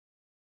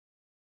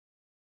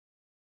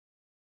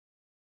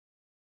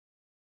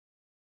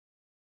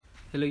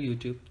Hello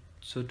YouTube.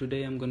 So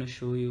today I'm gonna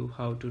show you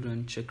how to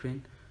run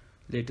Checkrain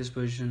latest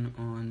version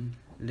on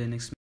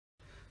Linux.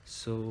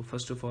 So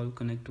first of all,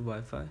 connect to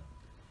Wi-Fi.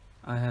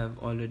 I have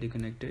already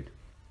connected.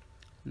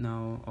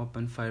 Now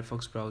open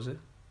Firefox browser.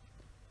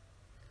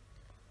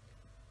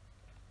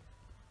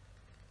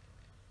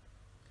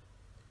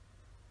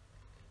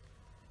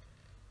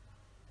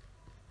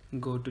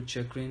 Go to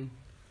Checkrain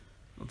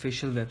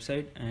official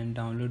website and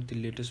download the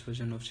latest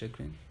version of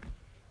Checkrain.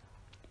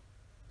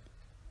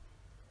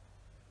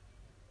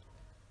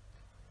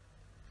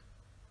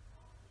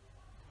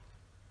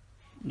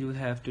 You'll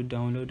have to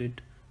download it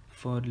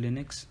for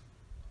Linux.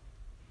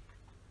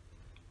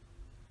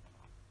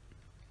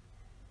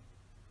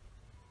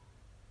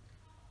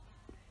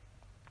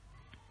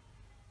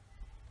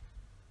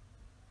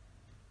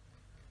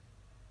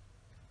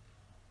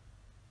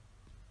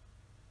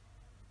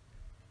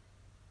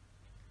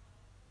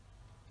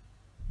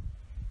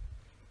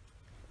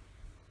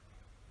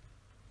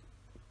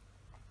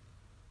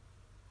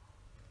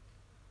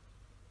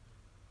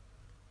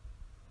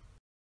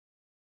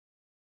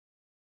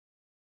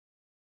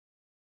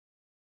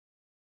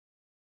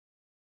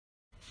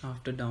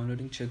 After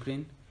downloading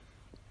Checkrain,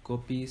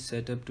 copy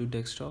setup to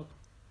desktop.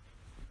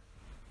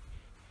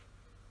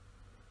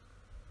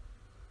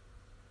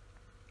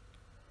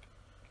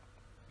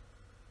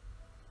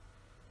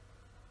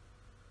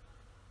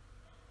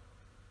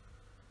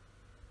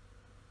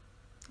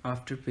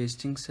 After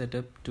pasting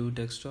setup to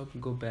desktop,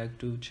 go back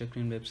to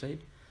Checkrain website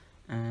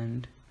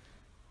and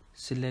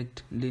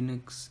select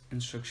Linux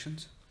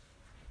instructions.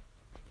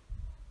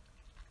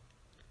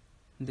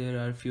 There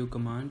are few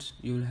commands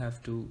you'll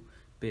have to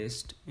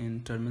paste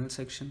in terminal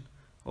section.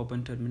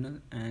 Open terminal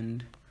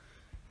and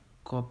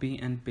copy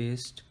and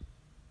paste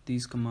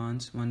these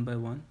commands one by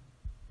one.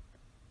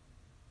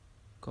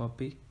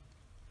 Copy,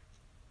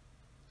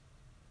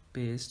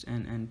 paste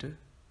and enter.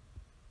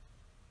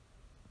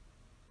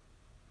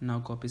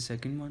 Now copy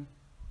second one.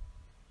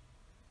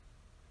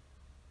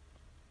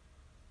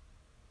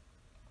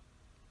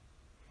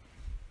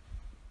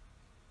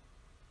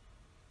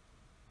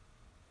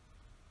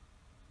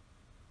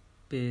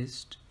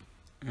 Paste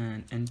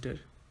and enter.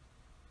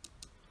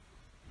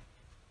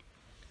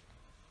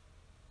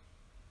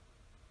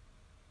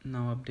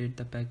 Now update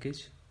the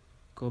package.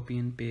 Copy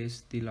and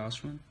paste the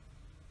last one.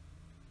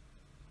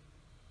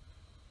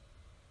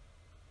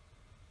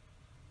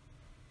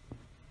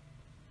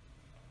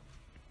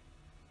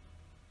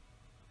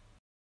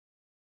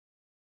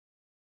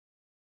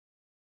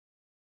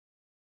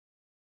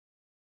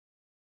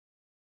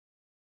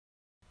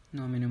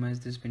 Now minimize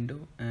this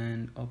window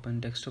and open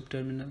desktop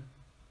terminal.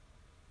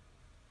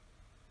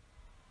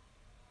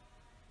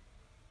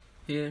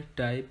 Here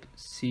type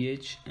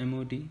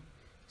chmod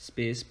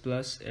space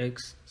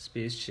 +x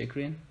space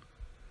Checkrain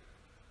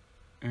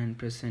and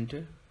press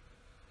enter.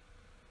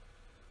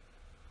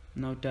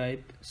 Now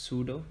type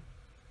sudo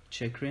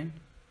Checkrain.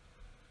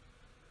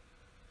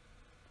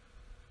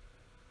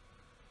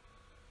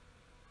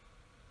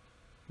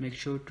 Make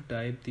sure to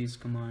type these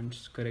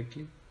commands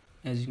correctly.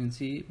 As you can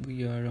see,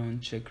 we are on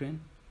Checkrain.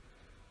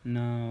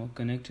 Now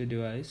connect your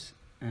device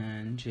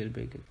and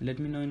jailbreak it. Let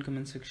me know in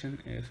comment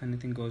section if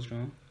anything goes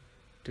wrong.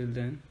 Till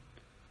then,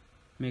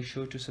 make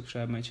sure to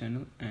subscribe my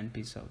channel and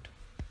peace out.